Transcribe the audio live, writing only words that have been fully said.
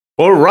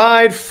All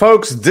right,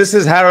 folks, this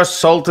is Harris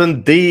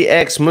Sultan, the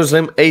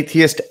ex-Muslim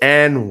atheist,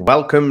 and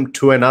welcome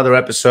to another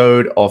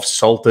episode of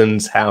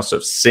Sultan's House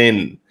of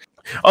Sin.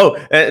 Oh,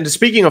 and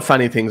speaking of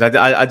funny things,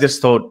 I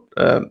just thought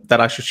that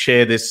I should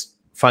share this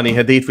funny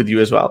hadith with you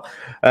as well.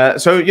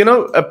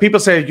 People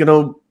say,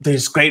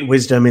 there's great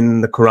wisdom in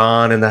the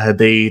Quran and the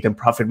hadith, and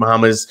Prophet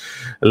Muhammad's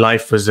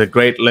life was a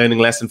great learning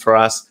lesson for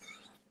us.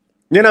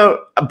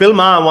 Bill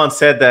Maher once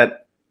said that,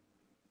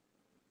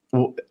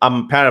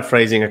 I'm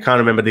paraphrasing, I can't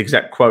remember the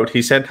exact quote.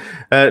 He said,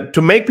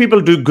 to make people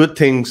do good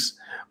things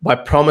by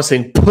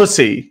promising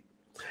pussy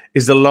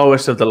is the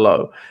lowest of the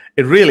low.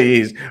 It really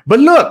is. But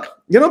look,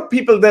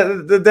 people,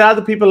 the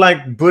other people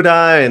like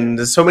Buddha, and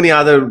there's so many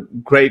other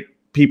great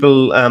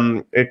people,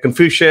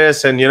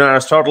 Confucius and,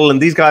 Aristotle,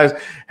 and these guys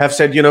have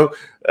said,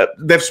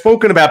 they've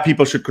spoken about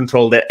people should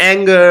control their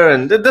anger,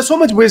 and there's so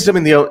much wisdom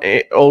in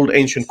the old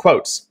ancient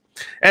quotes.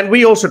 And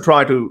we also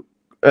try to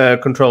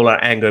control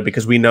our anger,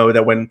 because we know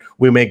that when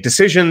we make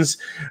decisions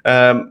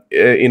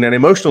in an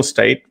emotional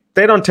state,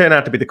 they don't turn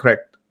out to be the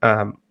correct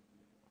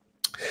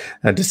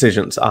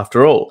decisions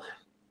after all.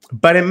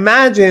 But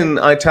imagine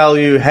I tell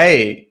you,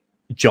 hey,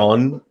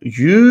 John,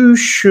 you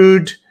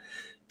should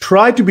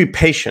try to be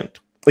patient.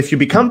 If you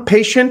become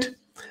patient,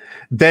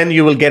 then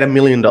you will get $1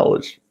 million.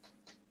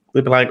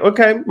 They'd be like,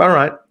 okay, all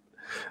right.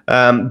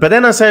 But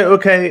then I say,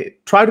 okay,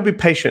 try to be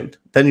patient.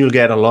 Then you'll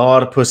get a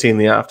lot of pussy in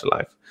the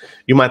afterlife.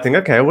 You might think,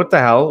 okay, what the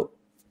hell?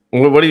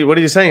 What are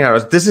you saying,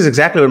 Harris? This is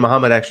exactly what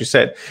Muhammad actually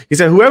said. He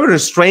said, whoever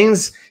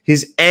restrains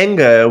his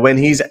anger when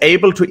he's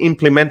able to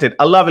implement it,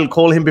 Allah will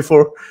call him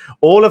before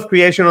all of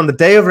creation on the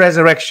day of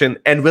resurrection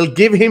and will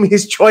give him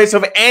his choice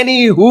of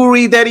any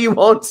houri that he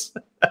wants.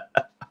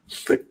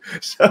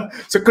 So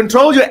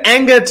control your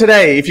anger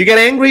today. If you get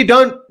angry,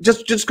 don't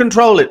just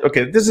control it.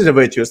 Okay, this is a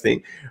virtuous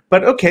thing.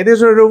 But okay,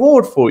 there's a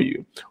reward for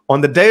you. On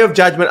the day of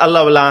judgment,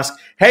 Allah will ask,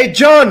 hey,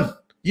 John,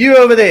 you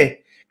over there,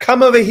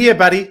 come over here,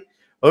 buddy.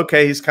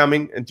 Okay, he's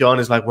coming. And John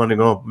is like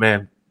wondering, oh,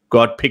 man,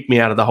 God picked me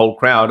out of the whole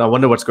crowd. I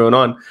wonder what's going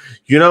on.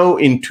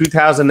 In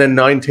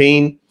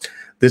 2019,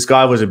 this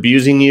guy was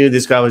abusing you.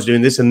 This guy was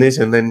doing this, and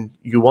then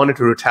you wanted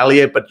to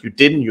retaliate, but you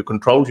didn't. You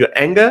controlled your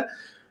anger.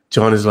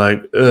 John is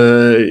like,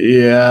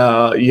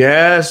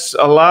 yes,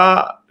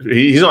 Allah.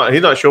 He's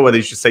not sure whether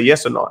he should say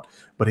yes or not,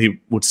 but he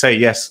would say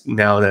yes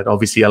now that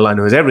obviously Allah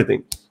knows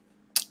everything.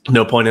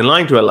 No point in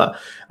lying to Allah.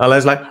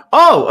 Allah's like,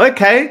 oh,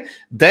 okay,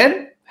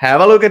 then have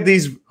a look at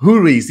these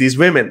houris, these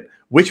women.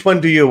 Which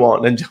one do you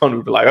want? And John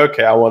would be like,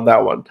 okay, I want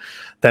that one,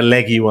 the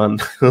leggy one,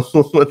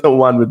 the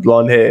one with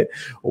blonde hair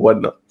or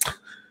whatnot.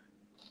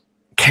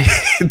 Okay,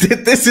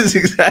 this is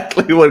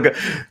exactly what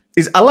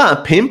is Allah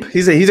a pimp?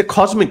 He's a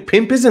cosmic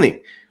pimp, isn't he?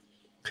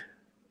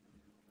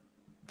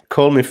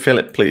 Call me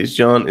Philip, please.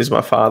 John is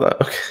my father.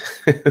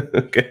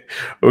 Okay,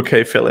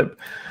 okay, Philip.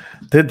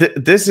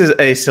 This is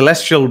a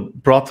celestial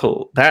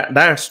brothel.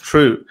 That's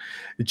true.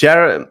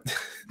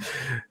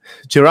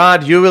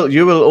 Gerard, you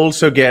will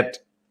also get.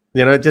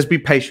 Just be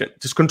patient.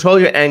 Just control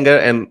your anger,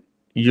 and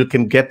you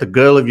can get the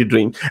girl of your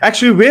dream.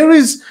 Actually, where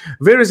is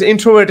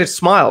introverted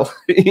smile?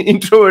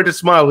 Introverted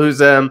smile, who's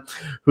an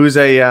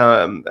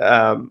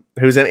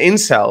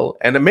incel,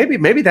 and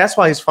maybe that's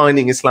why he's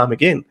finding Islam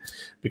again.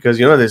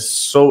 Because,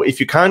 if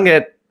you can't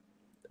get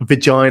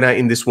vagina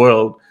in this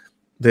world,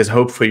 there's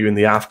hope for you in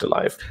the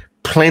afterlife.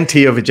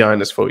 Plenty of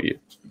vaginas for you.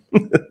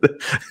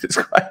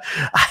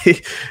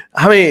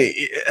 I mean,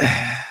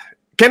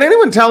 can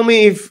anyone tell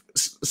me if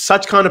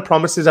such kind of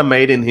promises are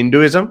made in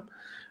Hinduism?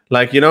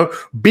 Like,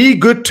 be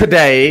good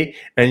today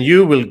and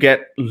you will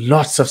get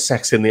lots of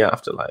sex in the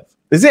afterlife.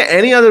 Is there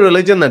any other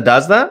religion that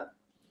does that?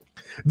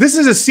 This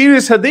is a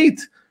serious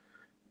hadith.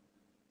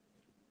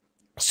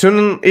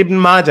 Sunan Ibn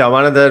Majah,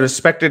 one of the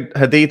respected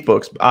hadith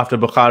books after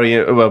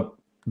Bukhari, well,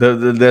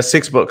 there are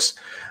 6 books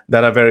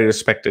that are very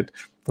respected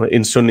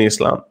in Sunni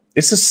Islam.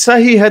 It's a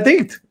Sahih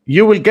hadith.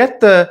 You will get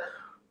the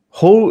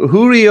whole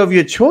houri of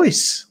your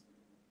choice.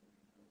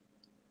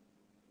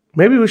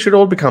 Maybe we should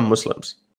all become Muslims.